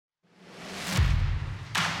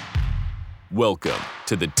Welcome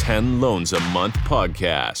to the 10 Loans a Month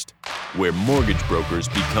podcast, where mortgage brokers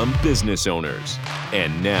become business owners.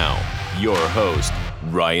 And now, your host,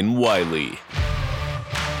 Ryan Wiley.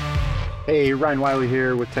 Hey, Ryan Wiley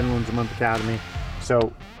here with 10 Loans a Month Academy.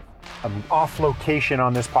 So I'm off location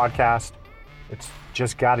on this podcast. It's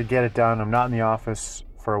just got to get it done. I'm not in the office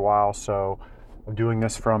for a while, so I'm doing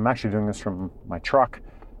this from my truck.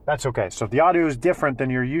 That's okay. So if the audio is different than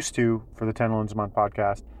you're used to for the 10 Loans a Month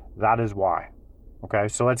podcast, that is why. Okay,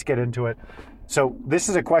 so let's get into it. So this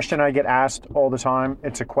is a question I get asked all the time.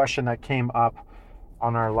 It's a question that came up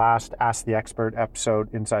on our last Ask the Expert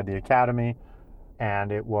episode inside the Academy.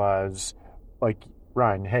 And it was like,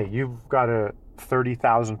 Ryan, hey, you've got a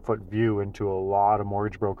 30,000 foot view into a lot of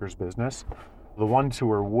mortgage brokers' business. The ones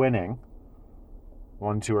who are winning,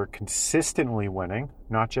 ones who are consistently winning,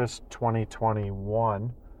 not just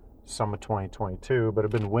 2021, some of 2022, but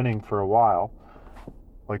have been winning for a while.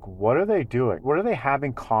 Like, what are they doing? What do they have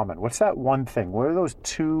in common? What's that one thing? What are those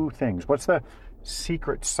two things? What's the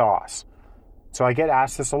secret sauce? So I get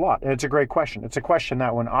asked this a lot, and it's a great question. It's a question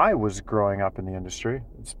that when I was growing up in the industry,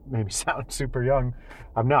 it's made me sound super young.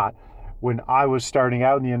 I'm not. When I was starting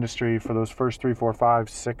out in the industry for those first 3, 4, 5,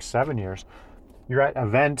 6, 7 years, you're at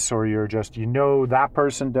events or you're just, that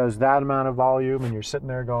person does that amount of volume, and you're sitting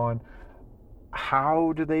there going,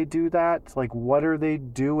 how do they do that? Like, what are they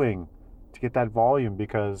doing to get that volume?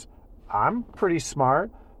 Because I'm pretty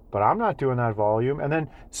smart, but I'm not doing that volume. And then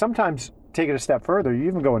sometimes take it a step further, you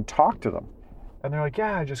even go and talk to them. And they're like,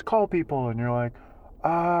 yeah, I just call people. And you're like,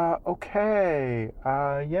 okay,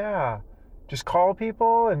 yeah, just call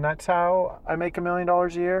people and that's how I make $1 million a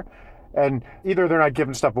year. And either they're not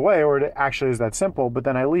giving stuff away or it actually is that simple. But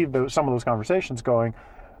then I leave some of those conversations going,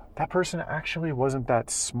 that person actually wasn't that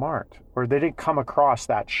smart, or they didn't come across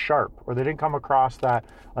that sharp, or they didn't come across that,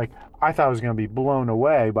 like, I thought I was going to be blown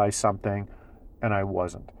away by something and I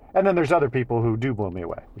wasn't. And then there's other people who do blow me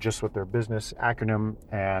away just with their business acronym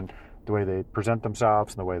and the way they present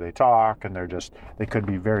themselves and the way they talk, and they could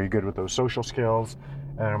be very good with those social skills.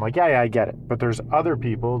 And I'm like, yeah, I get it. But there's other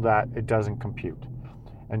people that it doesn't compute.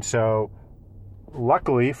 And so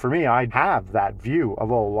luckily for me, I have that view of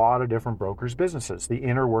a lot of different brokers' businesses, the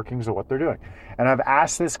inner workings of what they're doing. And I've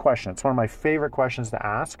asked this question. It's one of my favorite questions to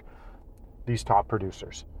ask these top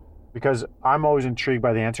producers, because I'm always intrigued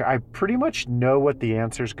by the answer. I pretty much know what the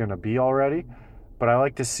answer is going to be already, but I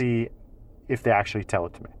like to see if they actually tell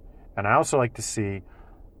it to me. And I also like to see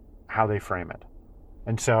how they frame it.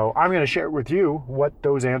 And so I'm going to share with you what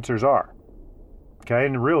those answers are. Okay,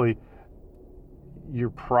 and really, you're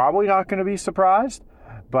probably not going to be surprised,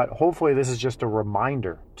 but hopefully this is just a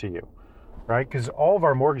reminder to you, right? Because all of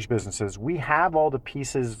our mortgage businesses, we have all the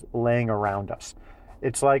pieces laying around us.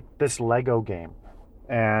 It's like this Lego game,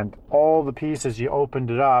 and all the pieces, you opened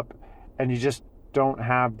it up and you just don't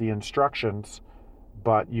have the instructions,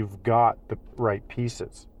 but you've got the right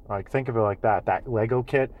pieces. Like, think of it like that. That Lego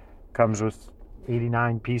kit comes with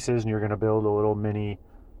 89 pieces and you're going to build a little mini,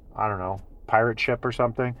 pirate ship or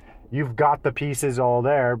something. You've got the pieces all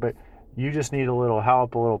there, but you just need a little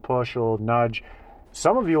help, a little push, a little nudge.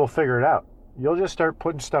 Some of you will figure it out. You'll just start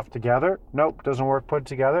putting stuff together. Nope, doesn't work, put it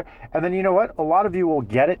together. And then you know what? A lot of you will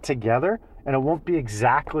get it together, and it won't be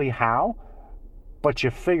exactly how, but you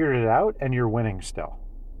figured it out and you're winning still.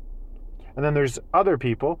 And then there's other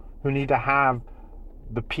people who need to have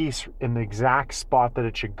the piece in the exact spot that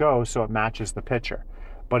it should go so it matches the picture.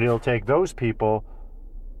 But it'll take those people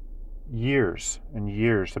years and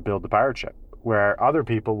years to build the pirate ship, where other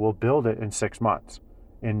people will build it in 6 months,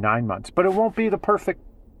 in 9 months. But it won't be the perfect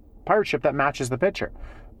pirate ship that matches the picture,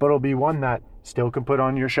 but it'll be one that still can put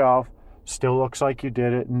on your shelf, still looks like you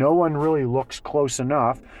did it. No one really looks close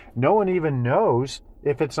enough. No one even knows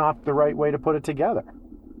if it's not the right way to put it together.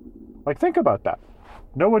 Like, think about that.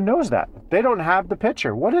 No one knows that. They don't have the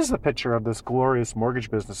picture. What is the picture of this glorious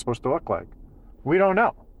mortgage business supposed to look like? We don't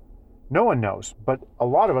know. No one knows, but a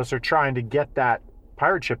lot of us are trying to get that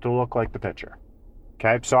pirate ship to look like the picture.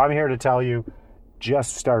 Okay, so I'm here to tell you,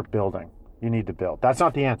 just start building. You need to build. That's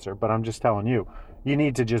not the answer, but I'm just telling you, you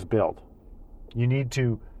need to just build. You need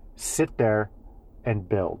to sit there and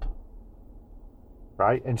build,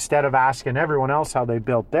 right? Instead of asking everyone else how they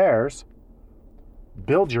built theirs,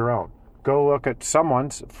 build your own. Go look at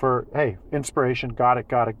someone's for, hey, inspiration, got it.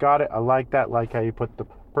 I like that, like how you put the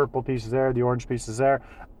purple pieces there, the orange pieces there.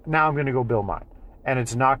 Now I'm going to go build mine. And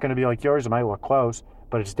it's not going to be like yours. It might look close,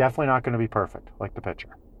 but it's definitely not going to be perfect like the picture.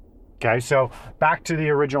 Okay, so back to the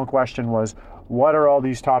original question was, what are all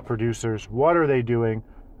these top producers? What are they doing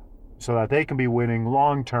so that they can be winning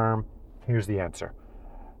long term? Here's the answer.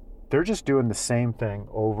 They're just doing the same thing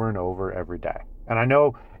over and over every day. And I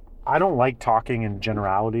know I don't like talking in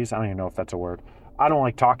generalities. I don't even know if that's a word. I don't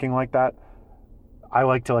like talking like that. I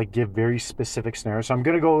like to give very specific scenarios. So I'm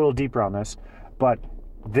going to go a little deeper on this, but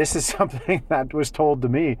this is something that was told to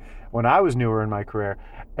me when I was newer in my career,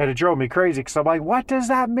 and it drove me crazy because I'm like, what does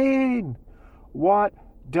that mean? What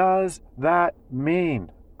does that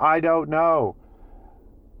mean? I don't know.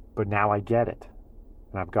 But now I get it,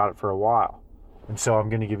 and I've got it for a while. And so I'm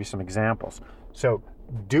going to give you some examples. So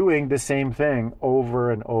doing the same thing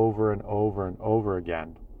over and over and over and over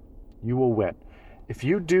again, you will win. If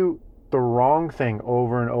you do the wrong thing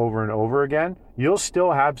over and over and over again, you'll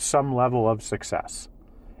still have some level of success.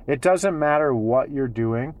 It doesn't matter what you're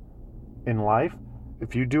doing in life.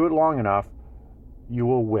 If you do it long enough, you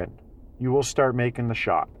will win. You will start making the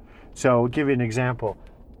shot. So I'll give you an example.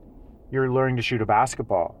 You're learning to shoot a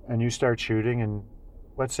basketball and you start shooting, and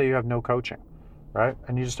let's say you have no coaching, right?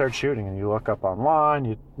 And you just start shooting and you look up online,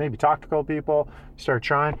 you maybe talk to a couple people, start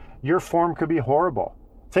trying. Your form could be horrible.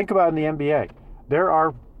 Think about it in the NBA. There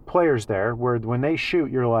are players there where when they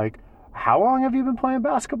shoot, you're like, how long have you been playing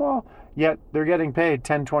basketball? Yet they're getting paid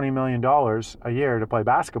 $10-20 million a year to play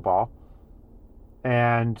basketball.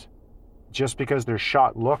 And just because their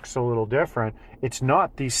shot looks a little different, it's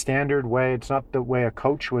not the standard way. It's not the way a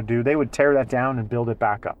coach would do. They would tear that down and build it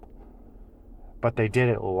back up. But they did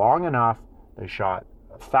it long enough. They shot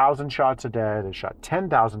 1,000 shots a day. They shot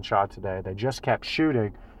 10,000 shots a day. They just kept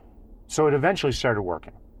shooting. So it eventually started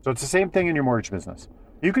working. So it's the same thing in your mortgage business.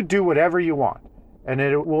 You could do whatever you want, and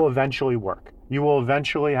it will eventually work. You will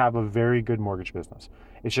eventually have a very good mortgage business.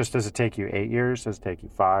 It's just, does it take you 8 years? Does it take you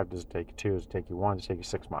 5? Does it take you 2? Does it take you 1? Does it take you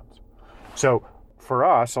 6 months? So for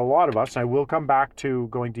us, a lot of us, and I will come back to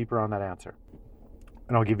going deeper on that answer,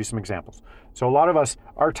 and I'll give you some examples. So a lot of us,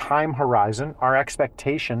 our time horizon, our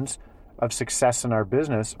expectations of success in our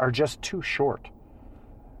business are just too short.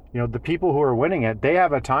 The people who are winning it, they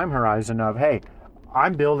have a time horizon of, hey,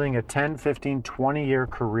 I'm building a 10, 15, 20-year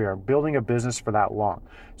career. I'm building a business for that long.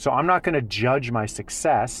 So I'm not going to judge my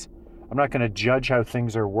success. I'm not going to judge how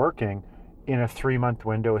things are working in a 3-month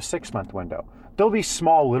window, a 6-month window. There'll be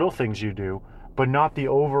small little things you do, but not the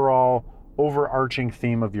overall overarching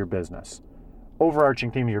theme of your business.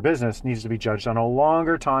 Overarching theme of your business needs to be judged on a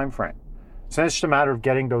longer time frame. So it's just a matter of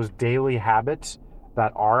getting those daily habits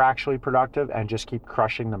that are actually productive and just keep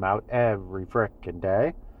crushing them out every frickin'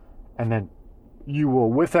 day. And then you will,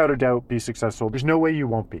 without a doubt, be successful. There's no way you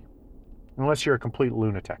won't be, unless you're a complete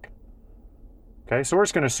lunatic. Okay, so we're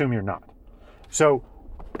just going to assume you're not. So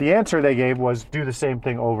the answer they gave was do the same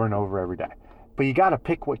thing over and over every day. But you got to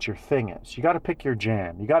pick what your thing is. You got to pick your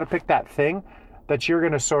jam. You got to pick that thing that you're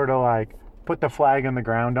going to sort of put the flag in the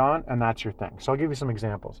ground on, and that's your thing. So I'll give you some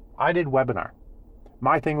examples. I did webinar.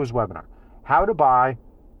 My thing was webinar. How to buy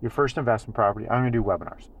your first investment property. I'm going to do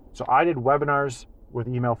webinars. So I did webinars with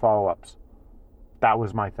email follow-ups. That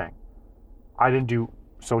was my thing. I didn't do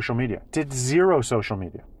social media. Did zero social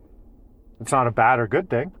media. It's not a bad or good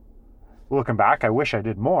thing. Looking back, I wish I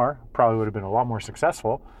did more. Probably would have been a lot more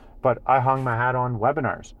successful. But I hung my hat on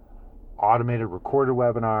webinars. Automated recorded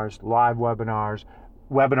webinars, live webinars,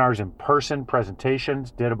 webinars in person,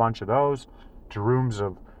 presentations, did a bunch of those to rooms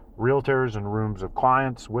of realtors and rooms of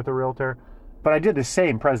clients with a realtor. But I did the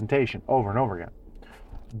same presentation over and over again.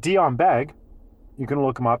 Dion Begg, you can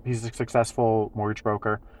look him up. He's a successful mortgage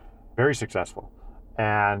broker, very successful.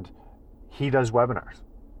 And he does webinars.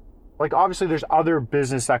 Obviously there's other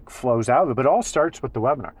business that flows out of it, but it all starts with the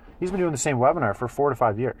webinar. He's been doing the same webinar for 4 to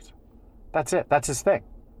 5 years. That's it. That's his thing.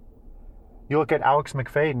 You look at Alex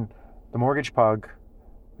McFadden, the mortgage pug.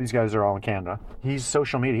 These guys are all in Canada. He's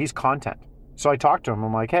social media. He's content. So I talked to him.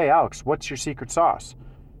 I'm like, hey, Alex, what's your secret sauce?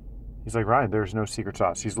 He's like, Ryan, there's no secret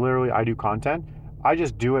sauce. He's literally, I do content. I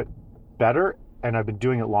just do it better, and I've been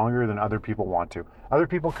doing it longer than other people want to. Other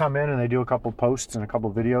people come in and they do a couple posts and a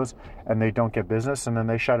couple videos, and they don't get business, and then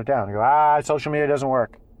they shut it down. They go, social media doesn't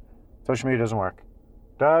work. Social media doesn't work.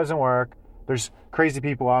 Doesn't work. There's crazy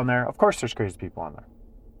people on there. Of course there's crazy people on there.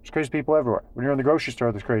 There's crazy people everywhere. When you're in the grocery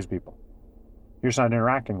store, there's crazy people. You're just not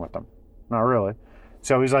interacting with them. Not really.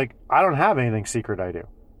 So he's like, I don't have anything secret I do.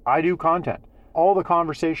 I do content. All the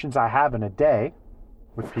conversations I have in a day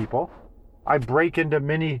with people, I break into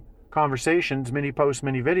mini conversations, mini posts,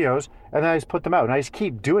 mini videos, and then I just put them out. And I just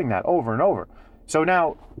keep doing that over and over. So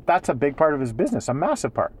now that's a big part of his business, a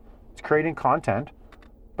massive part. It's creating content,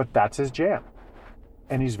 but that's his jam.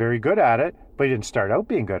 And he's very good at it, but he didn't start out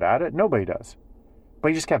being good at it. Nobody does. But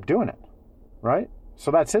he just kept doing it, right?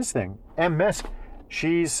 So that's his thing. Em Misk,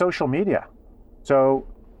 she's social media. So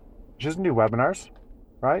she doesn't do webinars,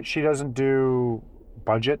 right? She doesn't do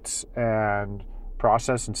budgets and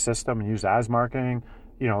process and system and use ads marketing,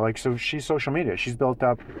 So she's social media. She's built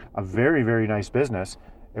up a very, very nice business.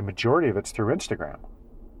 A majority of it's through Instagram,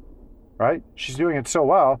 right? She's doing it so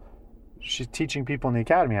well. She's teaching people in the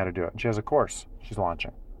academy how to do it. And she has a course she's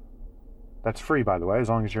launching. That's free, by the way, as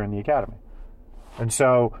long as you're in the academy. And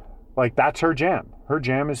so, that's her jam. Her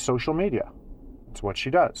jam is social media. It's what she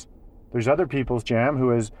does. There's other people's jam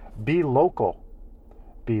who is be local.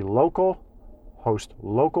 Be local, host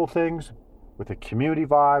local things with a community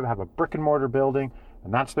vibe, have a brick and mortar building,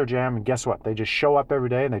 and that's their jam. And guess what? They just show up every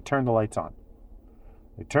day and they turn the lights on.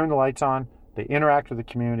 They turn the lights on. They interact with the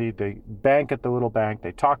community. They bank at the little bank.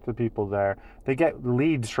 They talk to the people there. They get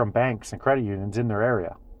leads from banks and credit unions in their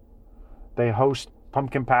area. They host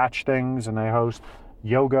pumpkin patch things, and they host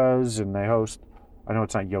yogas, and they host, I know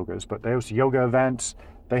it's not yogas, but they host yoga events.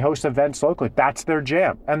 They host events locally. That's their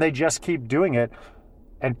jam. And they just keep doing it.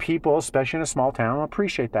 And people, especially in a small town,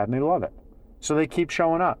 appreciate that, and they love it. So they keep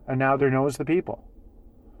showing up, and now they're known as the people.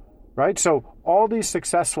 Right? So all these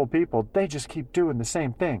successful people, they just keep doing the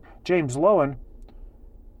same thing. James Lowen,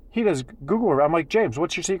 he does Google. I'm like, James,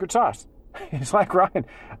 what's your secret sauce? He's like, Ryan,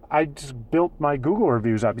 I just built my Google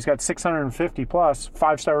reviews up. He's got 650 plus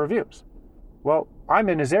 5-star reviews. Well, I'm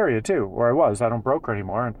in his area too, or I was. I don't broker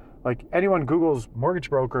anymore. And anyone Google's mortgage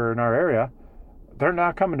broker in our area, they're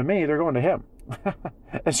not coming to me. They're going to him.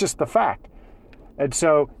 It's just the fact. And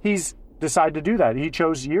so he's decided to do that. He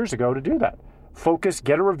chose years ago to do that. Focus,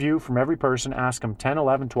 get a review from every person, ask them 10,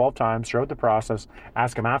 11, 12 times throughout the process,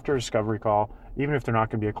 ask them after a discovery call, even if they're not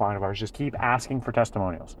going to be a client of ours, just keep asking for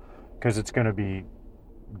testimonials, because it's going to be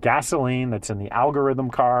gasoline that's in the algorithm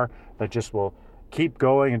car that just will keep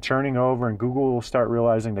going and turning over, and Google will start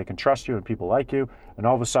realizing they can trust you and people like you, and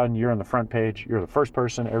all of a sudden you're on the front page, you're the first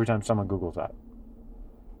person every time someone Googles that.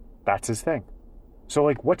 That's his thing. So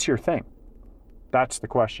what's your thing? That's the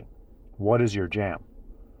question. What is your jam?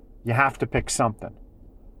 You have to pick something,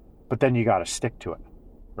 but then you got to stick to it,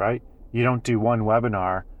 right? You don't do one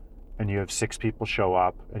webinar and you have 6 people show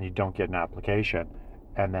up and you don't get an application,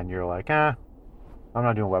 and then you're like, I'm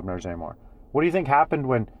not doing webinars anymore. What do you think happened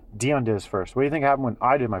when Dion did his first? What do you think happened when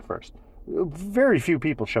I did my first? Very few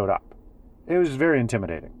people showed up. It was very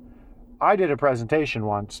intimidating. I did a presentation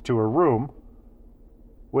once to a room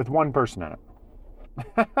with one person in it.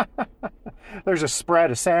 There's a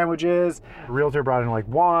spread of sandwiches. The realtor brought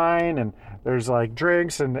in wine, and there's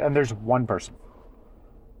drinks, and there's one person.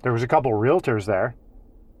 There was a couple realtors there,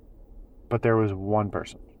 but there was one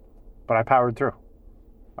person. But I powered through.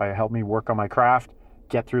 It helped me work on my craft,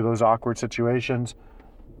 get through those awkward situations,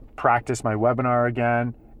 practice my webinar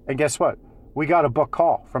again, and guess what? We got a book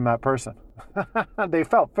call from that person. They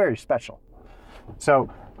felt very special.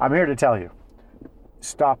 So I'm here to tell you,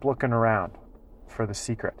 stop looking around for the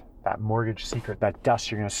secret, that mortgage secret, that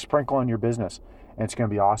dust you're going to sprinkle on your business, and it's going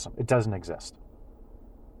to be awesome. It doesn't exist.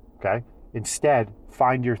 Okay? Instead,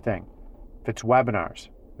 find your thing. If it's webinars,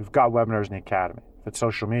 we've got webinars in the academy. If it's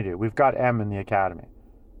social media, we've got Em in the academy.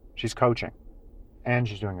 She's coaching, and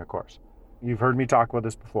she's doing a course. You've heard me talk about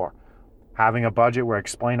this before. Having a budget where I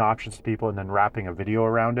explain options to people and then wrapping a video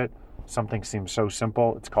around it. Something seems so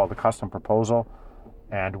simple. It's called a custom proposal.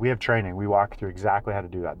 And we have training. We walk through exactly how to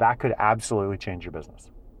do that. That could absolutely change your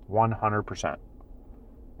business, 100%,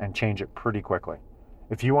 and change it pretty quickly.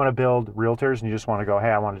 If you want to build realtors and you just want to go, hey,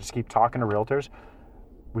 I want to just keep talking to realtors,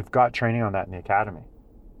 we've got training on that in the academy,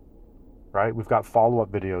 right? We've got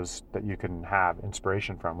follow-up videos that you can have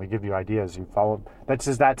inspiration from. We give you ideas. You follow. That's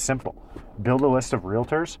just that simple. Build a list of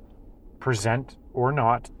realtors, present or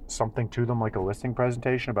not something to them like a listing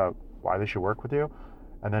presentation about why they should work with you,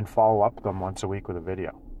 and then follow up them once a week with a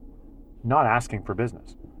video. Not asking for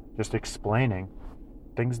business, just explaining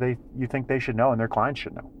things you think they should know and their clients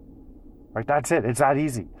should know. Right? That's it. It's that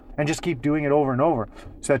easy. And just keep doing it over and over.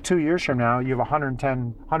 So that 2 years from now, you have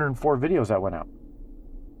 104 videos that went out.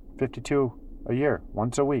 52 a year,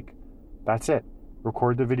 once a week. That's it.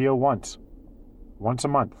 Record the video once a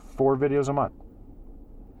month, 4 videos a month.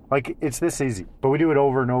 It's this easy, but we do it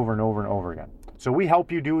over and over and over and over again. So we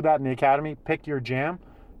help you do that in the academy. Pick your jam.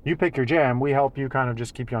 You pick your jam. We help you kind of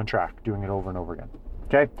just keep you on track, doing it over and over again.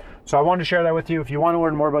 Okay? So I wanted to share that with you. If you want to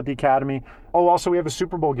learn more about the academy, also we have a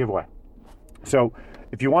Super Bowl giveaway. So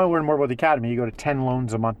if you want to learn more about the academy, you go to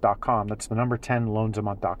 10loansamonth.com. That's the number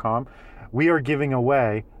 10loansamonth.com. We are giving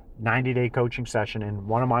away 90-day coaching session in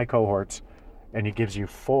one of my cohorts, and it gives you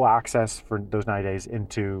full access for those 90 days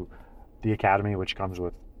into the academy, which comes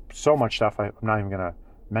with so much stuff. I'm not even going to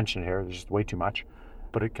mention it here. There's just way too much,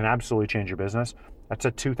 but it can absolutely change your business. That's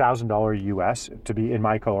a $2,000 US to be in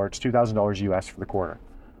my cohort. It's $2,000 US for the quarter.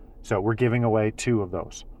 So we're giving away 2 of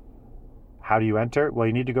those. How do you enter? Well,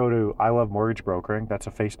 you need to go to I Love Mortgage Brokering. That's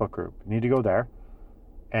a Facebook group. You need to go there.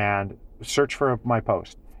 and search for my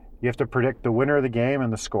post. You have to predict the winner of the game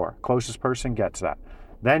and the score. Closest person gets that.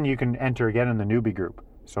 Then you can enter again in the newbie group.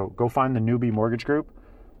 So go find the newbie mortgage group,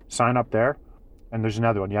 sign up there, and there's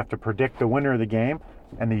another one. You have to predict the winner of the game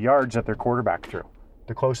and the yards that their quarterback threw.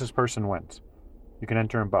 The closest person wins. You can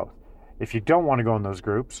enter in both. If you don't want to go in those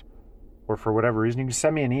groups, or for whatever reason, you can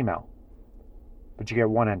send me an email. But you get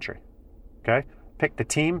one entry. Okay? Pick the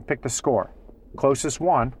team, pick the score. Closest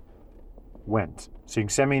one wins. So you can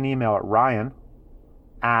send me an email at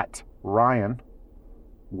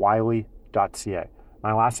ryan@ryanwiley.ca.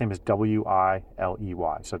 My last name is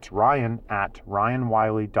Wiley. So it's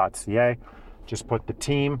ryan@ryanwiley.ca. Just put the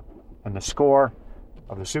team and the score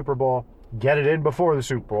of the Super Bowl. Get it in before the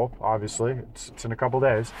Super Bowl, obviously. It's in a couple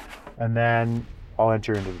days. And then I'll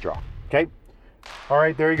enter into the draw. Okay? All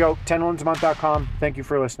right, there you go. 10loansamonth.com. Thank you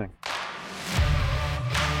for listening.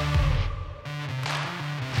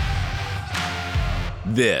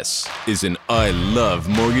 This is an I Love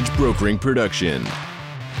Mortgage Brokering production.